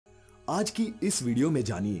आज की इस वीडियो में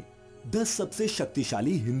जानिए 10 सबसे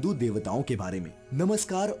शक्तिशाली हिंदू देवताओं के बारे में।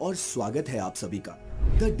 नमस्कार और स्वागत है आप सभी का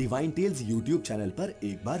the divine tales YouTube channel पर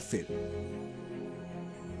एक बार फिर।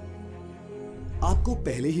 आपको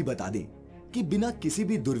पहले ही बता दें कि बिना किसी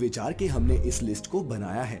भी दुर्विचार के हमने इस लिस्ट को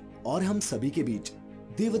बनाया है और हम सभी के बीच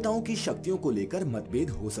देवताओं की शक्तियों को लेकर मतभेद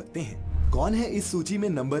हो सकते हैं। कौन है इस सूची में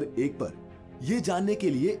नंबर 1 पर, ये जानने के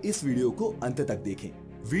लिए इस वीडियो को अंत तक देखें।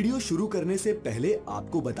 वीडियो शुरू करने से पहले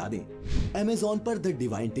आपको बता दें Amazon पर द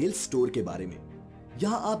डिवाइन टेल्स स्टोर के बारे में।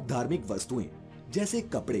 यहाँ आप धार्मिक वस्तुएं जैसे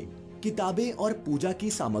कपड़े, किताबें और पूजा की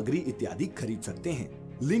सामग्री इत्यादि खरीद सकते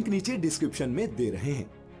हैं। लिंक नीचे डिस्क्रिप्शन में दे रहे हैं।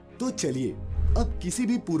 तो चलिए अब किसी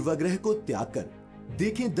भी पूर्वाग्रह को त्याग कर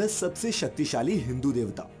देखें 10 सबसे शक्तिशाली हिंदू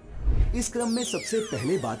देवता। इस क्रम में सबसे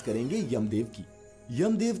पहले बात करेंगे यमदेव की।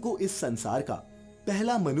 यमदेव को इस संसार का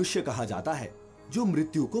पहला मनुष्य कहा जाता है जो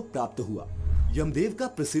मृत्यु को प्राप्त हुआ। यमदेव का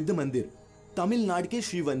प्रसिद्ध मंदिर तमिलनाडु के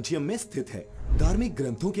श्रीवंशियम में स्थित है। धार्मिक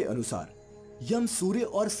ग्रंथों के अनुसार यम सूर्य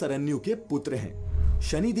और सरन्यु के पुत्र हैं।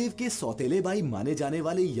 शनिदेव के सौतेले भाई माने जाने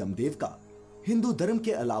वाले यमदेव का हिंदू धर्म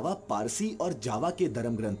के अलावा पारसी और जावा के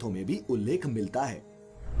धर्म ग्रंथों में भी उल्लेख मिलता है।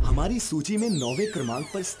 हमारी सूची में 9वें क्रमांक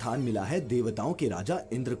पर स्थान मिला है देवताओं के राजा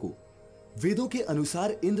इंद्र को। वेदों के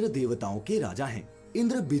अनुसार इंद्र देवताओं के राजा हैं।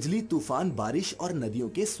 इंद्र बिजली, तूफान, बारिश और नदियों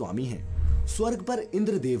के स्वामी हैं। स्वर्ग पर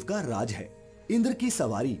इंद्र देव का राज है। इंद्र की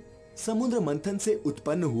सवारी समुद्र मंथन से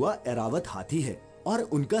उत्पन्न हुआ ऐरावत हाथी है और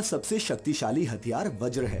उनका सबसे शक्तिशाली हथियार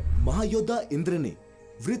वज्र है। महायोद्धा इंद्र ने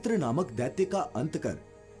वृत्र नामक दैत्य का अंत कर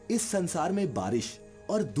इस संसार में बारिश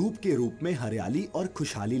और धूप के रूप में हरियाली और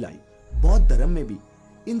खुशहाली लाई। बौद्ध धर्म में भी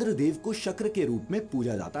इंद्र देव को शक्र के रूप में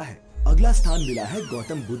पूजा जाता है। अगला स्थान मिला है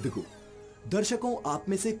गौतम बुद्ध को। दर्शकों, आप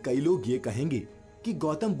में से कई लोग ये कहेंगे कि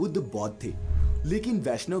गौतम बुद्ध बौद्ध थे, लेकिन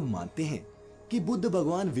वैष्णव मानते हैं कि बुद्ध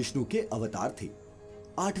भगवान विष्णु के अवतार थे।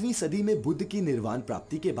 8वीं सदी में बुद्ध की निर्वाण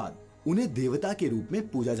प्राप्ति के बाद उन्हें देवता के रूप में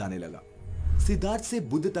पूजा जाने लगा। सिद्धार्थ से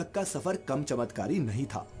बुद्ध तक का सफर कम चमत्कारी नहीं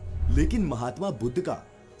था, लेकिन महात्मा बुद्ध का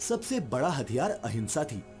सबसे बड़ा हथियार अहिंसा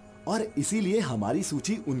थी और इसीलिए हमारी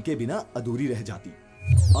सूची उनके बिना अधूरी रह जाती।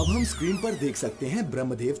 अब हम स्क्रीन पर देख सकते हैं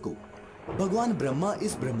ब्रह्मदेव को। भगवान ब्रह्मा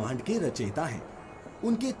इस ब्रह्मांड के रचयिता हैं।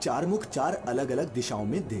 उनके 4 मुख 4 अलग अलग दिशाओं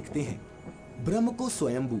में देखते हैं। ब्रह्म को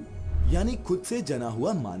स्वयंभू यानी खुद से जना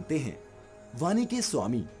हुआ मानते हैं। वाणी के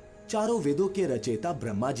स्वामी, चारों वेदों के रचयिता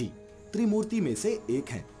ब्रह्मा जी त्रिमूर्ति में से एक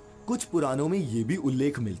हैं। कुछ पुराणों में ये भी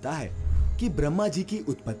उल्लेख मिलता है कि ब्रह्मा जी की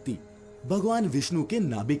उत्पत्ति भगवान विष्णु के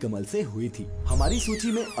नाभि कमल से हुई थी। हमारी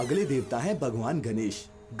सूची में अगले देवता है भगवान गणेश।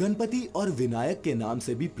 गणपति और विनायक के नाम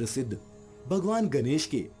से भी प्रसिद्ध भगवान गणेश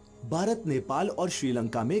के भारत, नेपाल और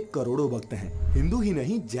श्रीलंका में करोड़ों भक्त हैं। हिंदू ही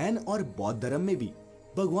नहीं, जैन और बौद्ध धर्म में भी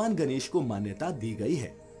भगवान गणेश को मान्यता दी गई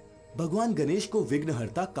है। भगवान गणेश को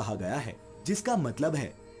विघ्नहर्ता कहा गया है, जिसका मतलब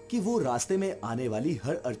है कि वो रास्ते में आने वाली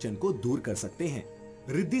हर अड़चन को दूर कर सकते हैं।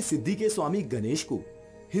 रिद्धि सिद्धि के स्वामी गणेश को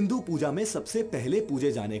हिंदू पूजा में सबसे पहले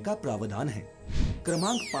पूजे जाने का प्रावधान है।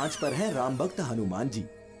 क्रमांक 5 पर है राम भक्त हनुमान जी।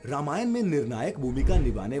 रामायण में निर्णायक भूमिका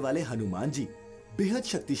निभाने वाले हनुमान जी बेहद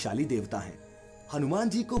शक्तिशाली देवता हैं। हनुमान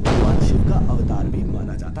जी को भगवान शिव का अवतार भी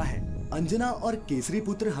माना जाता है। अंजना और केसरी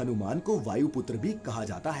पुत्र हनुमान को वायु पुत्र भी कहा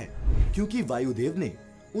जाता है, क्योंकि वायुदेव ने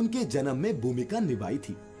उनके जन्म में भूमिका निभाई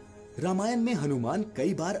थी। रामायण में हनुमान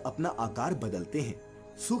कई बार अपना आकार बदलते हैं।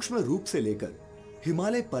 सूक्ष्म रूप से लेकर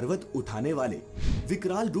हिमालय पर्वत उठाने वाले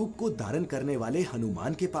विकराल रूप को धारण करने वाले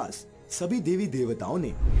हनुमान के पास सभी देवी देवताओं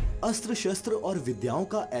ने अस्त्र शस्त्र और विद्याओं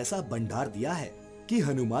का ऐसा भंडार दिया है कि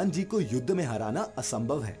हनुमान जी को युद्ध में हराना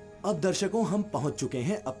असंभव है। अब दर्शकों, हम पहुंच चुके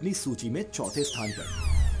हैं अपनी सूची में 4थे स्थान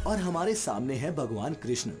पर और हमारे सामने है भगवान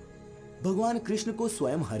कृष्ण। भगवान कृष्ण को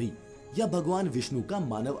स्वयं हरि या भगवान विष्णु का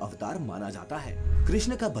मानव अवतार माना जाता है।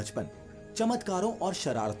 कृष्ण का बचपन चमत्कारों और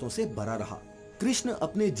शरारतों से भरा रहा। कृष्ण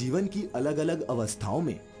अपने जीवन की अलग अलग अवस्थाओं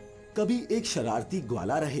में कभी एक शरारती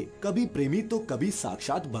ग्वाला रहे, कभी प्रेमी तो कभी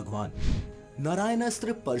साक्षात भगवान।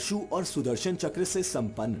 नारायणास्त्र, परशु और सुदर्शन चक्र से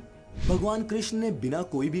संपन्न भगवान कृष्ण ने बिना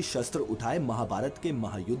कोई भी शस्त्र उठाए महाभारत के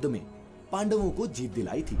महायुद्ध में पांडवों को जीत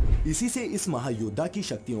दिलाई थी। इसी से इस महायोद्धा की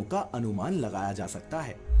शक्तियों का अनुमान लगाया जा सकता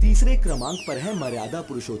है। तीसरे क्रमांक पर है मर्यादा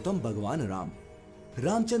पुरुषोत्तम भगवान राम।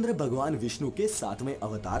 रामचंद्र भगवान विष्णु के 7वें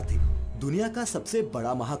अवतार थे। दुनिया का सबसे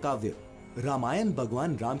बड़ा महाकाव्य रामायण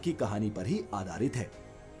भगवान राम की कहानी पर ही आधारित है।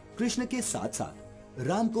 कृष्ण के साथ साथ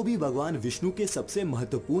राम को भी भगवान विष्णु के सबसे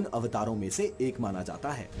महत्वपूर्ण अवतारों में से एक माना जाता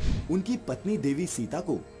है। उनकी पत्नी देवी सीता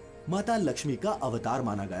को माता लक्ष्मी का अवतार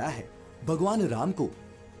माना गया है। भगवान राम को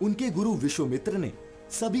उनके गुरु विश्वामित्र ने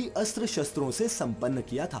सभी अस्त्र शस्त्रों से संपन्न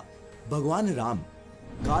किया था। भगवान राम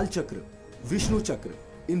काल चक्र, विष्णु चक्र,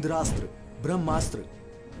 इंद्रास्त्र, ब्रह्मास्त्र,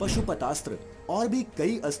 पशुपतास्त्र और भी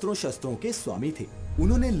कई अस्त्रों शस्त्रों के स्वामी थे।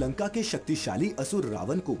 उन्होंने लंका के शक्तिशाली असुर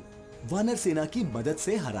रावण को वानर सेना की मदद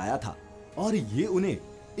से हराया था और ये उन्हें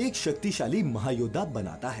एक शक्तिशाली महायोद्धा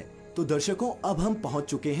बनाता है। तो दर्शकों, अब हम पहुंच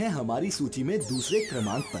चुके हैं हमारी सूची में दूसरे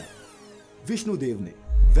क्रमांक पर। विष्णु देव ने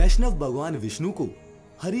वैष्णव भगवान विष्णु को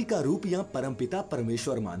हरि का रूप या परमपिता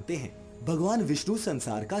परमेश्वर मानते हैं। भगवान विष्णु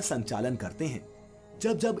संसार का संचालन करते हैं।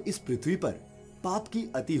 जब जब इस पृथ्वी पर पाप की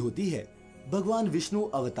अति होती है, भगवान विष्णु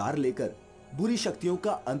अवतार लेकर बुरी शक्तियों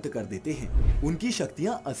का अंत कर देते हैं। उनकी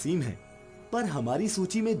शक्तियां असीम हैं, पर हमारी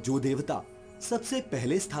सूची में जो देवता सबसे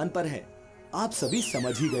पहले स्थान पर है, आप सभी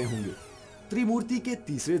समझ ही गए होंगे। त्रिमूर्ति के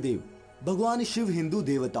तीसरे देव भगवान शिव हिंदू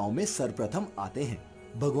देवताओं में सर्वप्रथम आते हैं।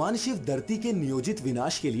 भगवान शिव धरती के नियोजित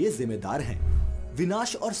विनाश के लिए जिम्मेदार हैं।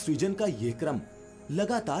 विनाश और सृजन का ये क्रम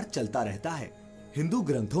लगातार चलता रहता है। हिंदू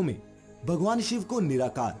ग्रंथों में भगवान शिव को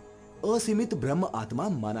निराकार, असीमित ब्रह्म आत्मा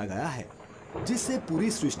माना गया है, जिससे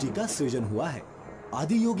पूरी सृष्टि का सृजन हुआ है।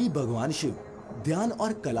 आदि योगी भगवान शिव ध्यान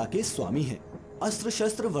और कला के स्वामी हैं। अस्त्र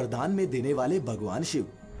शस्त्र वरदान में देने वाले भगवान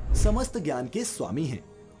शिव समस्त ज्ञान के स्वामी हैं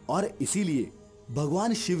और इसीलिए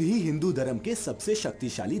भगवान शिव ही हिंदू धर्म के सबसे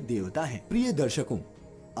शक्तिशाली देवता हैं। प्रिय दर्शकों,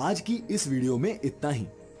 आज की इस वीडियो में इतना ही,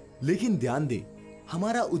 लेकिन ध्यान दें,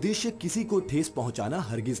 हमारा उद्देश्य किसी को ठेस पहुंचाना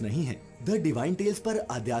हरगिज नहीं है। द डिवाइन टेल्स पर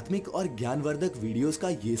आध्यात्मिक और ज्ञानवर्धक वीडियोस का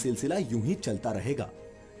ये सिलसिला यूं ही चलता रहेगा।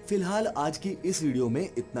 फिलहाल आज की इस वीडियो में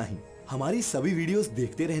इतना ही। हमारी सभी वीडियोस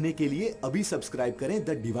देखते रहने के लिए अभी सब्सक्राइब करें the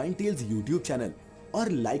divine tales YouTube channel और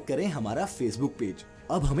लाइक करें हमारा फेसबुक पेज।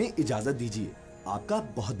 अब हमें इजाजत दीजिए। आपका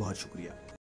बहुत बहुत शुक्रिया।